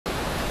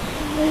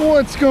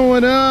What's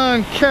going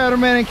on,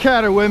 Catterman and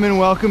Catterwomen?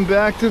 Welcome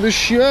back to the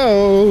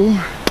show.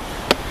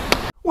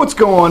 What's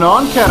going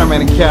on, Catterman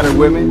and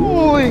Catterwomen?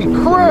 Holy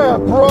crap,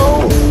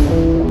 bro!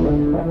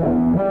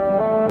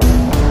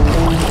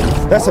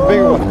 That's a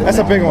big one. That's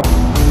a big one.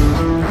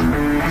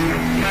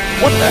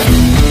 What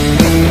the?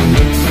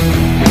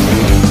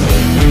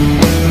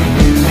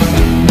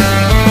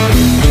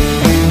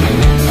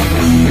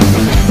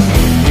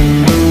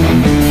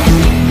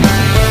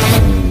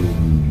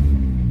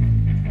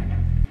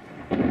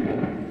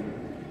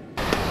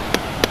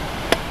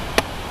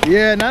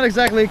 Yeah, not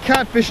exactly a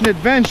catfishing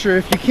adventure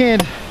if you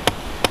can't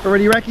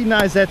already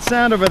recognize that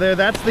sound over there.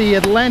 That's the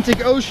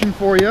Atlantic Ocean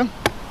for you.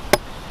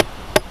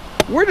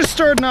 We're just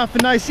starting off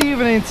a nice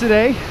evening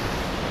today.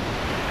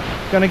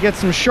 Gonna get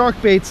some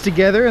shark baits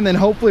together, and then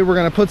hopefully we're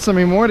gonna put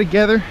something more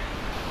together.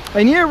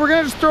 And yeah, we're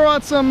gonna just throw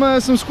out some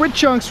squid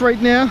chunks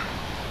right now,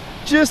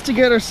 just to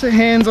get our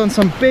hands on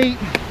some bait.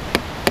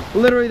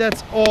 Literally,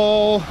 that's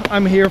all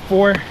I'm here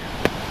for.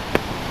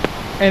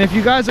 And if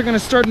you guys are gonna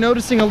start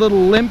noticing a little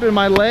limp in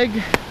my leg,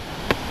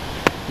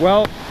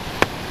 well,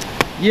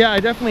 yeah, I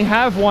definitely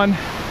have one.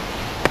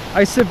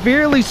 I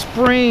severely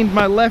sprained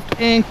my left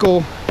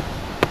ankle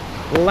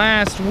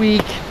last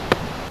week.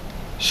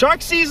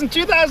 Shark season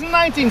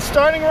 2019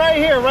 starting right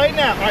here, right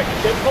now. All right,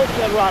 get close to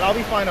that rod. I'll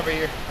be fine over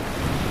here.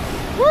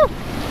 Woo!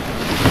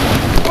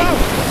 Whoa!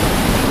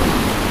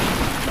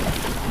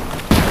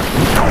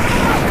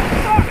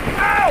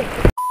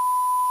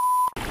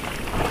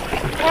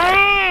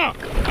 Ah!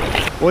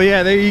 Well,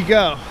 yeah, there you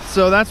go.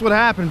 So that's what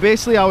happened.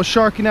 Basically, I was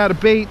sharking out a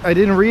bait. I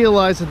didn't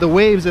realize that the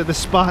waves at the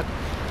spot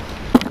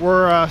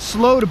were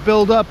slow to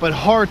build up but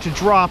hard to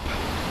drop.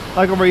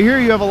 Like over here,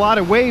 you have a lot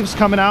of waves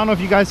coming. I don't know if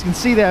you guys can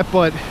see that,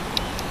 but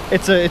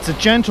it's a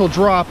gentle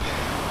drop.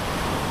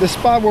 The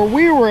spot where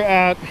we were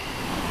at,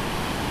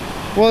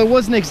 well, it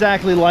wasn't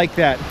exactly like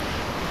that.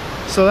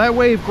 So that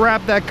wave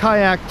grabbed that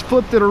kayak,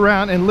 flipped it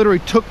around, and literally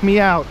took me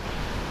out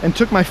and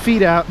took my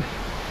feet out,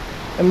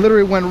 and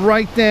literally went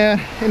right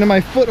down into my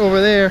foot over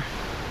there,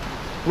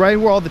 right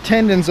where all the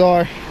tendons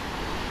are,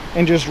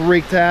 and just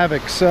wreaked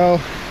havoc. So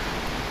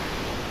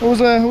it was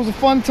a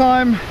fun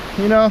time,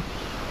 you know.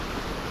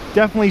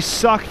 Definitely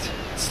sucked.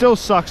 Still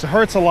sucks. It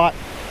hurts a lot.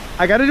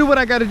 I got to do what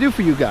I got to do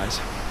for you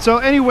guys. So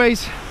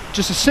anyways,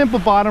 just a simple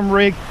bottom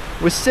rig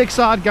with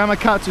 6-aught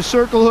Gamakatsu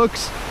circle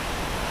hooks.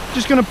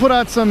 Just gonna put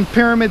out some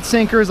pyramid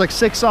sinkers, like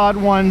 6-aught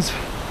ones.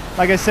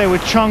 Like I said,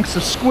 with chunks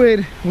of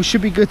squid, we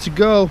should be good to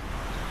go.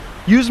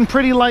 Using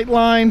pretty light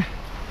line.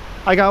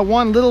 I got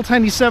one little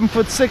tiny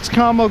 7'6"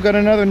 combo, got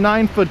another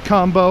 9-foot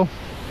combo.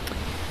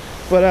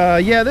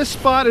 But yeah, this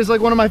spot is like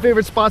one of my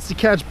favorite spots to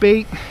catch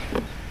bait,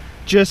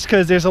 just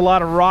because there's a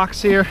lot of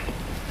rocks here.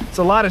 It's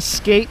a lot of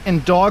skate and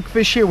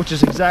dogfish here, which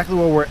is exactly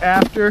what we're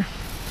after.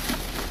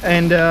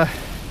 And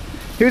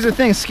here's the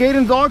thing, skate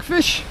and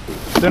dogfish,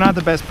 they're not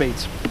the best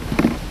baits.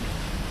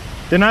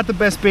 They're not the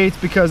best baits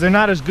because they're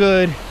not as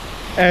good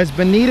as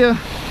bonita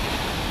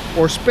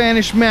or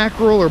Spanish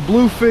mackerel or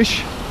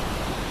bluefish.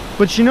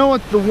 But you know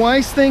what the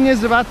wise thing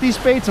is about these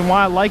baits and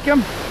why I like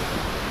them?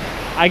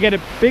 I get a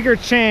bigger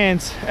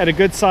chance at a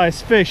good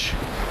sized fish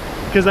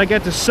because I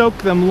get to soak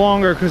them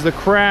longer because the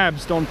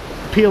crabs don't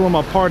peel them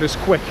apart as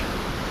quick.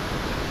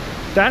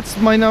 That's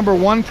my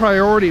 #1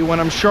 priority when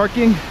I'm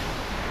sharking.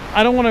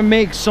 I don't want to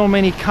make so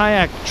many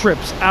kayak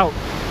trips out.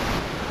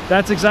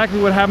 That's exactly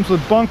what happens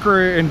with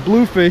bunker and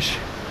bluefish.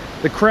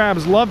 The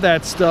crabs love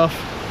that stuff,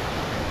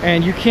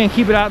 and you can't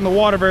keep it out in the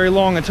water very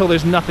long until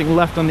there's nothing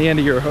left on the end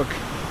of your hook.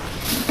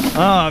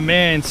 Oh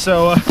man,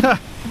 so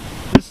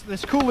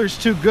this cooler's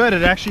too good.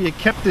 It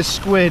kept this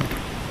squid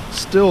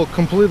still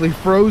completely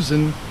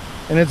frozen,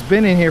 and it's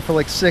been in here for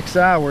like 6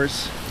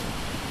 hours.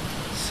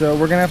 So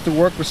we're gonna have to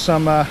work with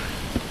some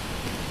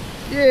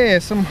yeah,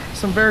 some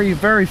very,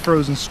 very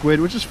frozen squid,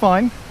 which is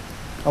fine.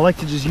 I like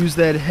to just use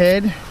that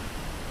head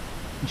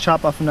and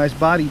chop off a nice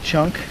body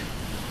chunk.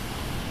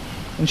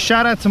 And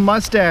shout out to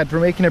Mustad for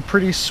making a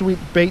pretty sweet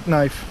bait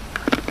knife.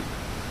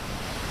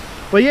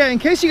 But yeah, in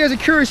case you guys are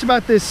curious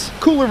about this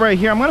cooler right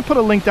here, I'm gonna put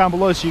a link down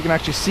below so you can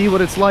actually see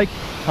what it's like,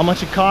 how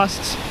much it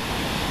costs.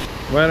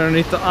 Right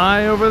underneath the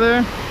eye over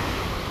there.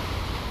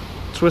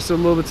 Twist it a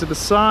little bit to the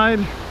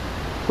side.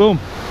 Boom.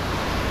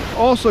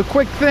 Also,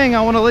 quick thing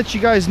I want to let you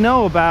guys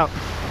know about: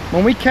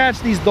 when we catch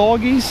these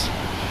doggies,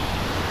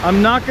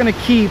 I'm not going to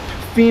keep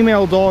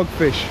female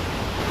dogfish.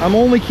 I'm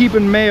only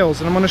keeping males,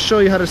 and I'm going to show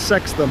you how to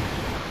sex them.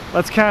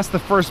 Let's cast the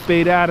first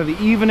bait out of the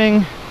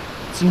evening.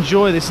 Let's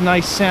enjoy this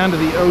nice sound of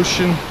the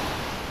ocean.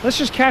 Let's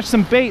just catch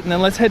some bait, and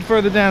then let's head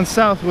further down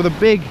south where the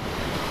big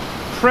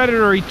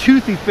predatory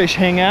toothy fish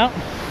hang out.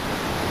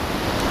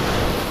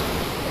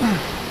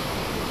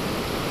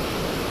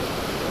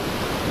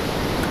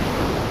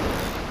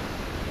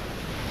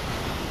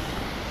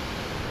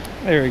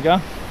 There we go.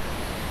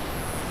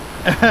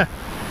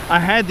 I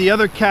had the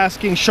other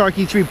Casking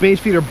Sharky 3 bait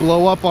feeder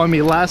blow up on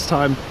me last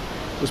time.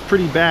 It was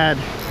pretty bad.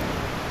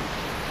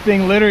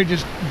 Thing literally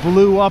just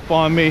blew up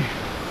on me.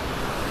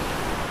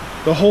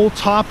 The whole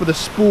top of the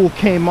spool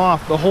came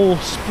off. The whole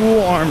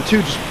spool arm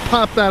too just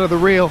popped out of the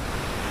reel.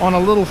 on a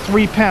little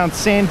 3-pound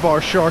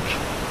sandbar shark.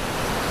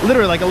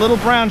 Literally like a little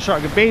brown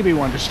shark, a baby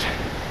one, just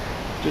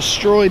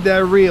destroyed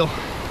that reel.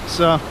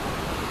 So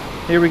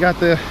here we got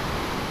the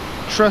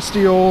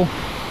trusty old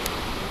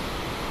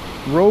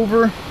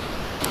Rover.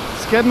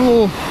 It's getting a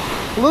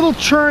little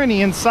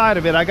churny inside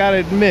of it, I gotta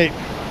admit.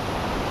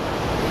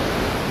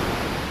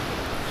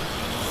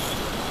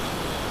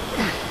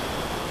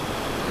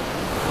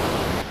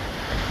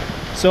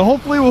 So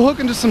hopefully we'll hook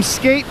into some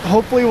skate.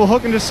 Hopefully we'll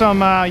hook into some,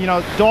 you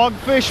know,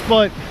 dogfish.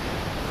 But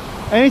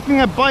anything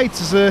that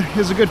bites is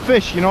a good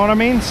fish. You know what I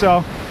mean?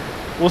 So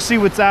we'll see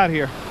what's out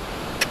here.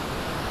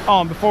 Oh,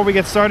 and before we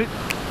get started,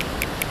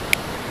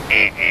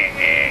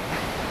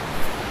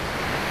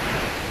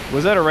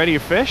 was that already a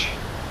fish?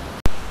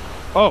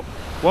 Oh,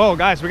 whoa,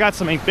 guys, we got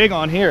something big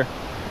on here.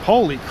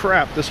 Holy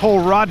crap! This whole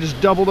rod just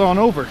doubled on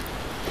over.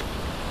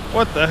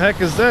 What the heck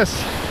is this?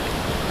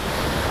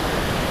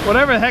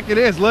 Whatever the heck it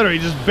is, literally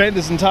just bent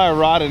this entire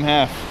rod in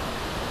half.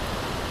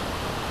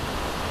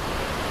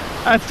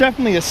 That's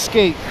definitely a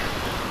skate,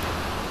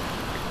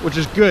 which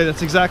is good.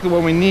 That's exactly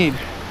what we need.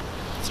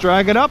 Let's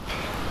drag it up.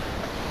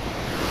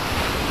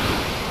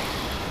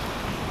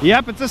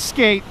 Yep, it's a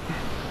skate.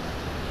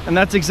 And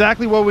that's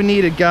exactly what we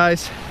needed,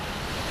 guys.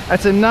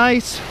 That's a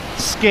nice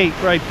skate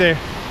right there.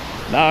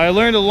 Now, I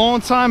learned a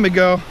long time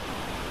ago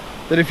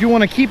that if you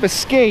want to keep a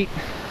skate,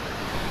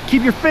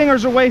 keep your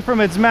fingers away from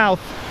its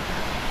mouth,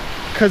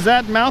 because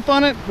that mouth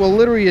on it will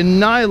literally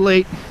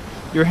annihilate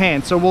your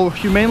hand. So we'll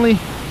humanely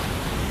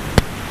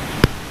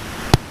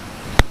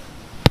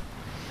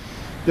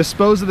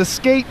dispose of the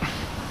skate.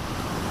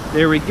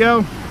 There we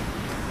go.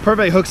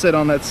 Perfect hook set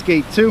on that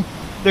skate too.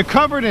 They're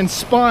covered in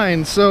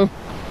spines, so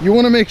you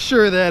want to make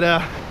sure that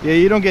yeah,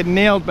 you don't get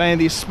nailed by any of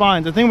these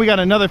spines. I think we got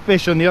another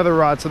fish on the other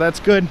rod, so that's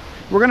good.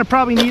 We're gonna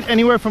probably need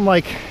anywhere from,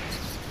 like,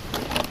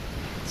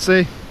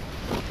 say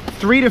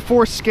 3 to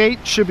 4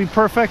 skate should be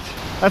perfect.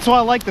 That's why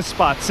I like this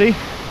spot, see?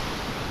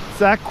 It's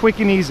that quick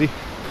and easy.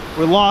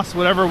 We lost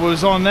whatever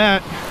was on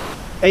that.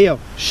 Hey yo,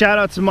 shout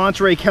out to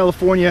Monterey,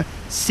 California,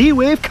 Sea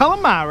Wave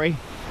Calamari.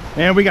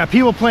 And we got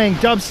people playing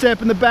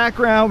dubstep in the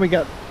background. We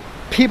got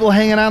people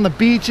hanging out on the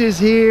beaches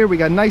here. We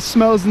got nice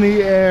smells in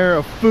the air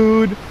of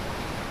food.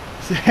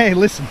 So, hey,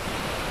 listen,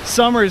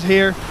 summer's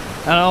here.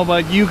 I don't know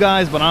about you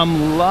guys, but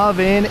I'm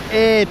loving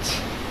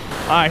it.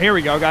 All right, here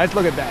we go, guys.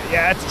 Look at that.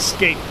 Yeah, it's a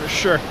skate for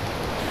sure.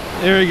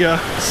 There we go.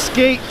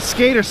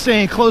 Skater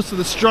staying close to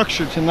the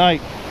structure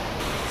tonight.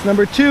 It's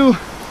number 2.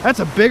 That's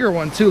a bigger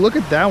one too. Look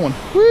at that one.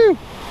 Woo!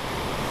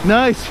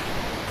 Nice.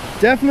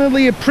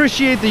 Definitely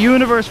appreciate the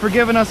universe for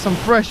giving us some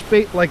fresh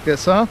bait like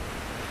this, huh?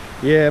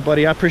 Yeah,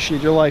 buddy, I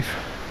appreciate your life.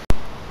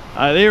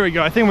 There we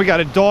go. I think we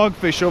got a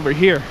dogfish over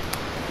here.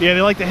 Yeah,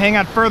 they like to hang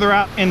out further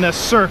out in the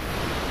surf.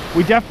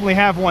 We definitely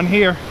have one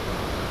here.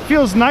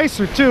 Feels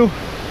nicer too.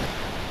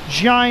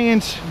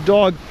 Giant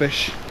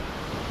dogfish.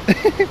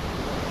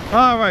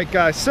 All right,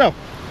 guys, so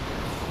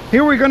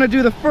here we're gonna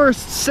do the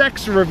first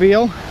sex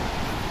reveal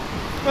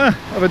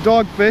of a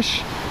dogfish.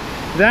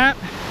 That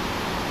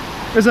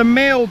is a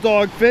male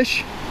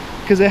dogfish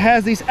because it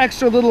has these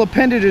extra little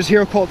appendages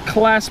here called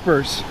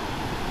claspers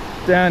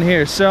down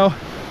here. So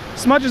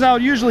as much as I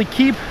would usually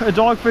keep a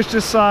dogfish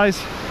this size,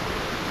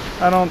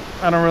 I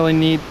don't really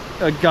need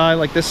a guy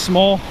like this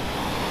small.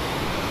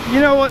 You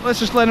know what, let's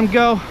just let him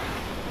go.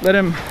 Let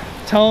him,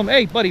 tell him,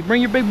 hey buddy,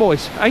 bring your big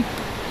boys, right?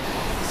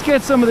 Let's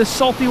get some of this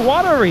salty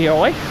water here,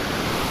 eh?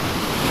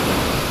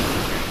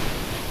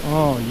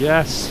 Oh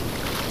yes.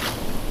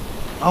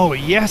 Oh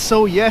yes,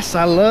 oh yes,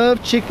 I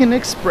love Chicken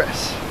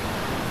Express.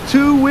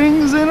 2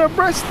 wings and a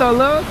breast, I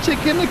love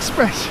Chicken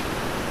Express.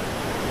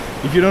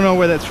 If you don't know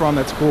where that's from,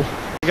 that's cool.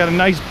 I got a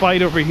nice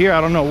bite over here. I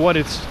don't know what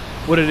it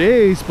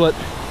is, but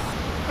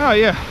oh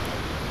yeah.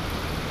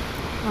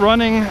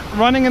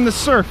 Running in the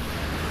surf.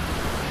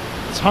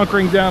 It's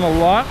hunkering down a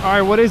lot. All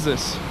right, what is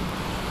this?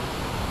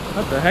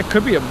 What the heck?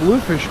 Could be a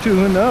bluefish too,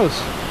 who knows?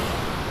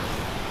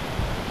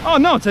 Oh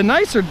no, it's a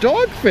nicer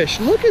dogfish.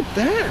 Look at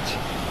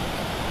that.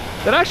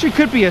 That actually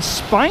could be a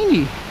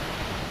spiny.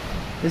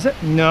 Is it?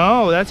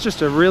 No, that's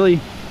just a really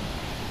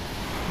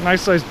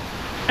nice size.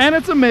 And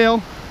it's a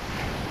male.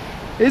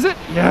 Is it?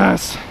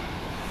 Yes.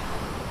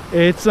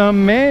 It's a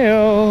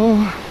male.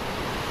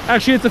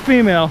 Actually, it's a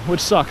female, which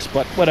sucks,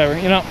 but whatever.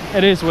 You know,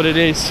 it is what it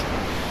is.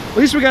 At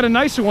least we got a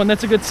nicer one.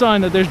 That's a good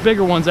sign that there's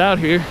bigger ones out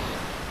here.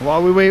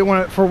 While we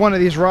wait for one of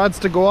these rods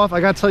to go off,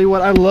 I gotta tell you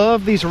what, I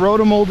love these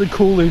rotomolded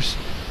coolers.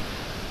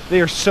 They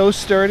are so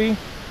sturdy,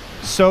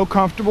 so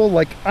comfortable.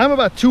 Like, I'm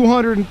about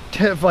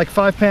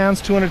 5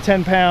 pounds,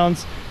 210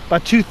 pounds,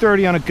 about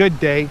 230 on a good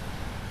day.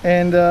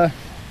 And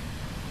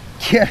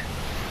yeah,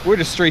 we're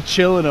just straight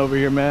chilling over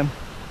here, man.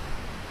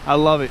 I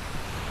love it.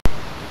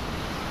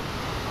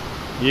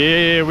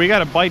 Yeah, we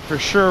got a bite for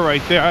sure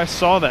right there. I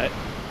saw that.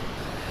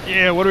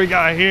 Yeah, what do we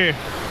got here?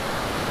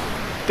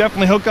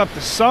 Definitely hook up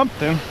to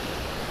something.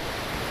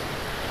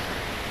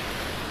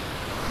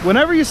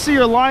 Whenever you see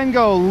your line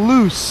go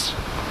loose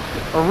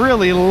or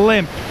really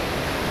limp,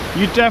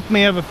 you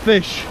definitely have a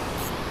fish,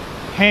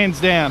 hands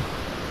down.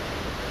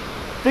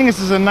 think this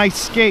is a nice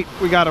skate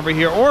we got over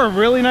here, or a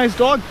really nice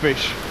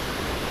dogfish.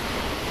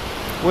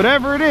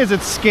 Whatever it is,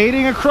 it's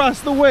skating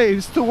across the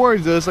waves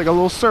towards us like a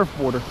little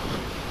surfboarder.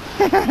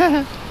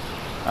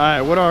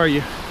 Alright, what are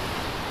you?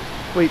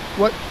 Wait,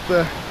 what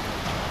the?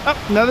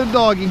 Oh, another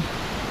doggy.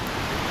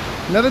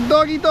 Another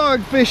doggy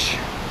dogfish.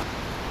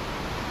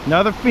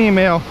 Another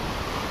female.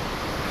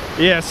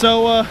 Yeah,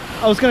 so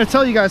I was gonna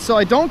tell you guys, so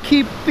I don't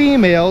keep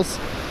females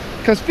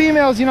because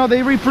females, you know,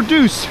 they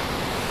reproduce.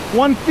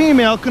 One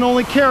female can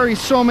only carry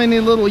so many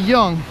little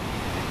young,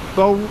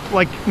 but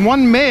like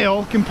one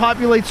male can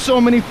populate so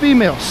many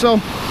females.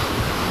 So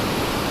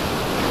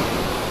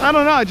I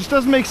don't know, it just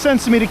doesn't make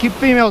sense to me to keep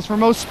females for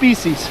most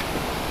species,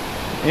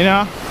 you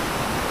know.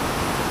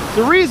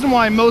 The reason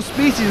why most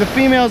species, the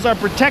females are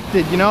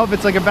protected, you know, if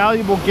it's like a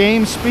valuable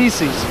game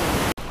species.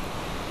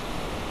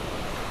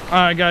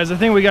 Alright guys, I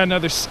think we got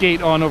another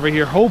skate on over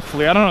here,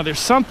 hopefully. I don't know, there's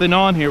something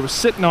on here. It was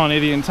sitting on it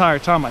the entire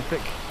time, I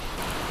think.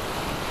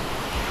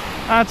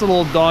 That's a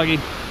little doggy,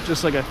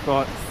 just like I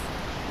thought.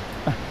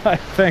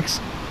 Thanks.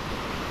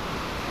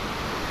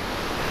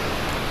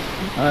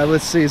 Alright,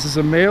 let's see, is this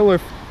a male or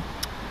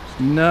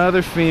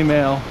another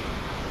female?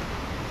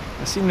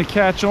 I seem to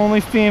catch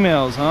only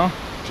females, huh?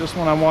 Just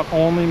when I want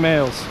only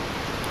males.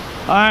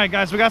 Alright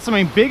guys, we got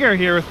something bigger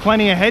here with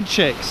plenty of head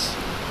shakes.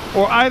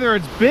 Or either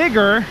it's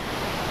bigger,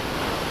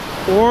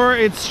 or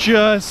it's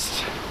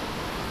just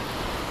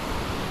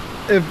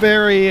a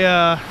very,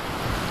 I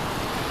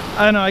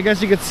don't know, I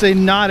guess you could say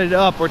knotted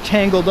up or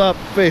tangled up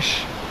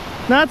fish.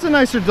 That's a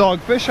nicer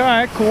dogfish.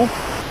 Alright, cool.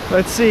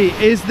 Let's see,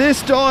 is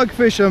this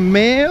dogfish a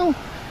male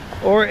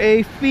or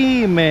a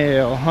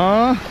female,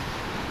 huh?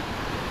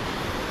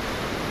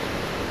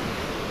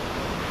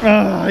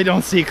 I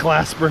don't see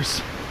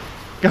claspers.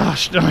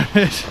 Gosh darn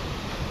it.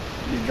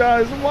 You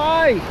guys,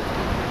 why?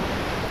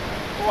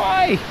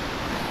 Why?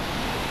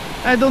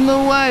 I don't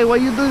know why. Why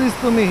you do this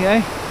to me,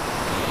 eh?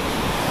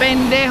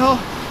 Pendejo.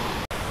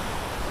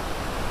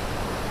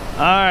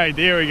 Alright,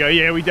 there we go.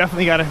 Yeah, we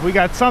definitely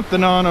got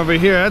something on over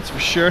here, that's for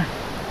sure.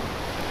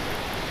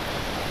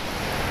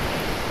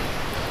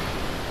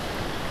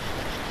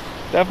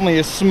 Definitely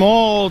a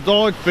small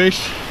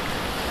dogfish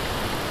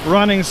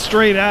running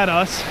straight at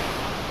us.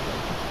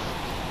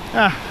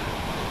 Ah,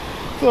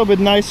 a little bit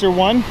nicer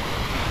one.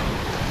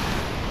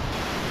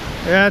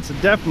 Yeah, it's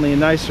definitely a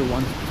nicer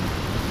one.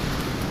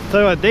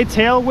 Tell you what, they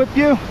tail whip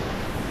you.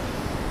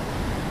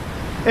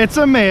 It's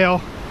a male.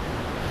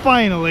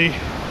 Finally.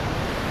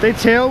 They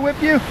tail whip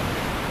you.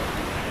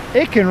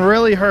 It can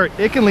really hurt.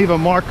 It can leave a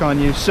mark on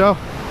you. So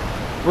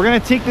we're gonna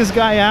take this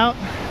guy out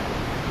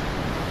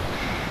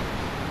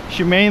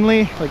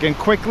humanely, like, and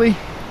quickly.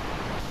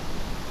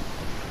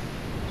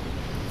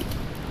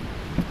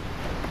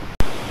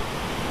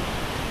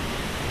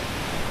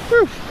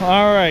 Whew.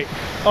 All right.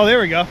 Oh, there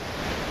we go.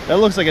 That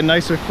looks like a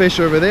nicer fish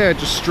over there. It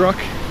just struck.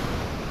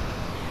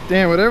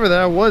 Damn, whatever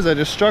that was I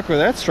just struck with,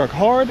 that struck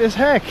hard as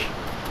heck.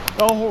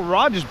 The whole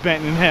rod just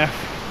bent in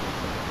half.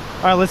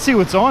 All right, let's see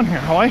what's on here,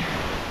 Hoy.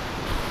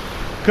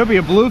 Could be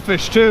a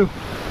bluefish too.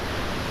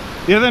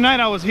 The other night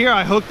I was here,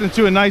 I hooked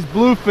into a nice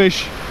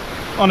bluefish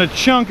on a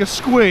chunk of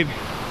squid.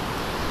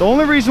 The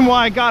only reason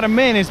why I got him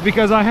in is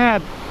because I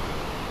had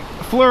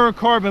a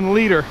fluorocarbon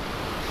leader.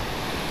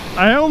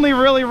 I only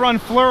really run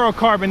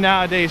fluorocarbon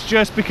nowadays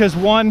just because,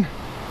 one,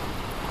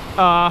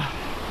 I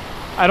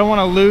don't want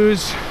to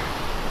lose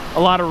a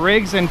lot of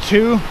rigs, and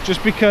two,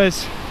 just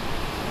because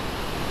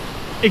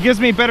it gives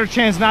me a better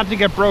chance not to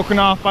get broken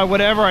off by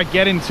whatever I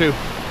get into.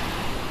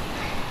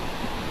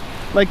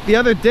 Like the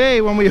other day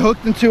when we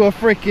hooked into a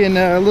freaking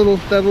that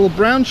little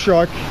brown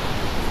shark,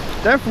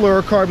 that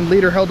fluorocarbon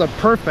leader held up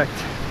perfect.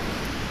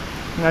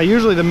 Now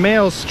usually the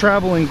males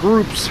travel in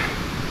groups.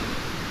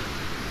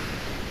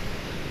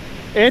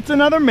 It's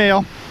another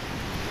male.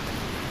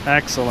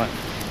 Excellent.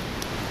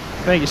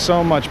 Thank you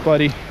so much,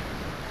 buddy.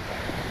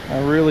 I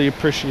really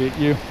appreciate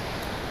you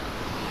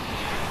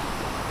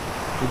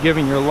for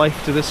giving your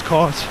life to this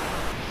cause.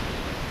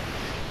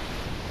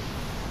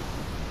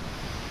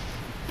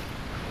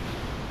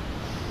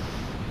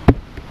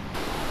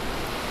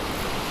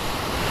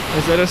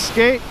 Is that a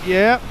skate?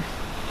 Yep.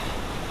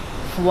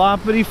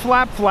 Floppity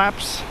flap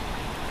flaps.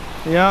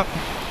 Yep.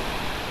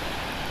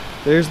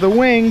 There's the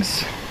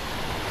wings.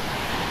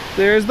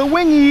 There's the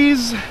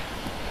wingies.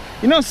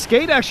 You know,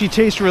 skate actually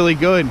tastes really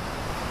good.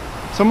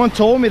 Someone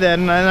told me that,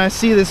 and I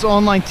see this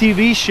online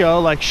TV show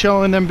like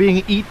showing them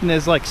being eaten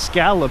as like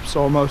scallops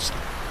almost.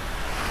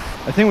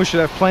 I think we should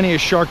have plenty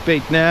of shark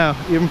bait now,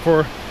 even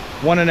for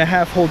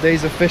 1.5 whole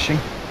days of fishing.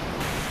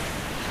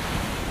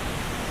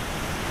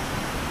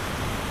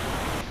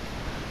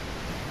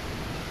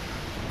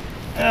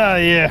 Oh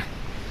yeah.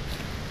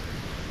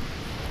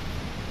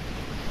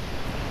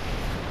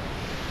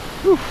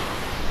 Whew.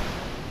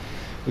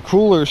 The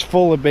cooler's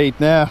full of bait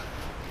now.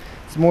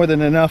 It's more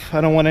than enough.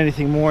 I don't want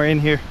anything more in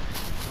here.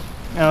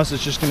 Else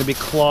it's just going to be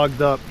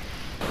clogged up.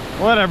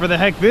 Whatever the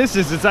heck this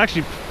is, it's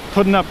actually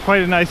putting up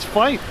quite a nice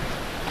fight.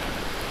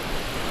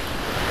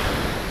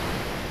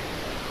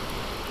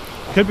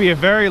 Could be a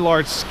very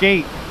large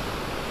skate.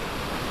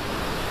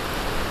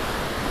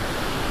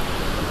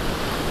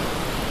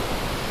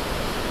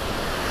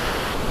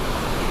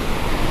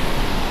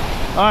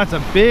 Oh, it's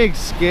a big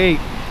skate.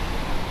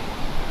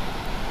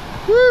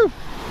 Woo!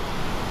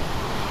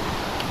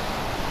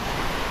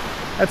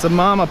 That's a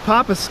mama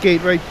papa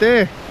skate right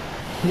there.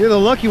 You're the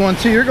lucky one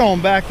too. You're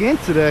going back in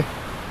today.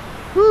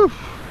 Woo! All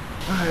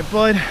right,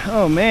 bud.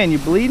 Oh man, you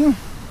bleeding?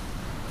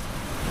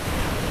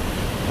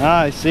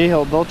 Ah, I see.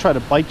 They'll try to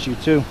bite you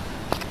too.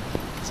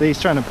 See,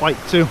 he's trying to bite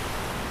too.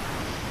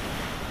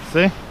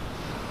 See? Look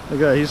at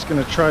that. He's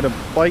gonna try to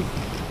bite.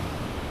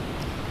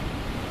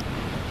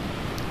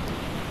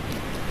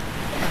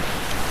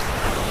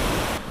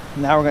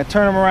 Now we're gonna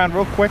turn him around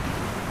real quick.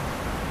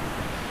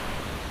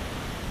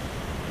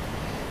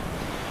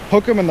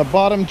 Hook him in the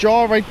bottom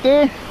jaw right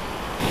there.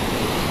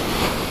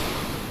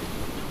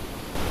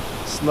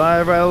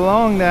 Slide right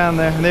along down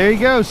there, and there he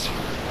goes.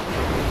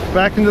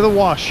 Back into the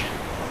wash.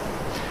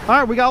 All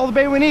right, we got all the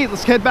bait we need.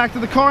 Let's head back to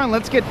the car and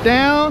let's get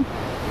down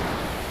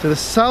to the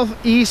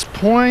southeast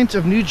point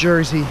of New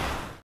Jersey.